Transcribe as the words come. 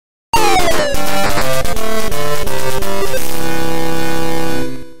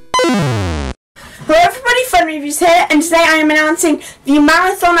Hello everybody, Fun Reviews here, and today I am announcing the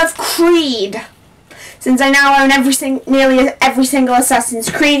Marathon of Creed. Since I now own nearly every single Assassin's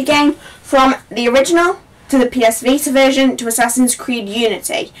Creed game, from the original to the PS Vita version to Assassin's Creed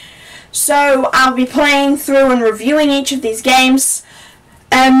Unity. So I'll be playing through and reviewing each of these games,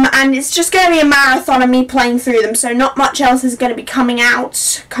 and it's just going to be a marathon of me playing through them, so not much else is going to be coming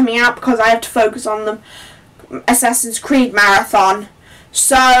out because I have to focus on the Assassin's Creed Marathon.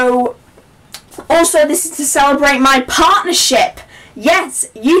 So also, this is to celebrate my partnership. Yes,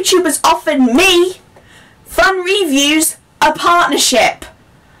 YouTube has offered me, Fun Reviews, a partnership.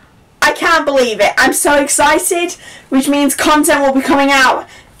 I can't believe it. I'm so excited, which means content will be coming out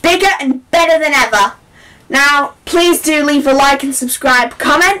bigger and better than ever. Now, please do leave a like and subscribe,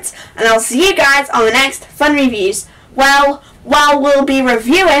 comment, and I'll see you guys on the next Fun Reviews. Well, while we'll be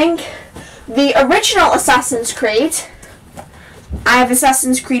reviewing the original Assassin's Creed, I have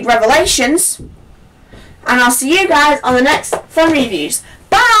Assassin's Creed Revelations, and I'll see you guys on the next Fun Reviews.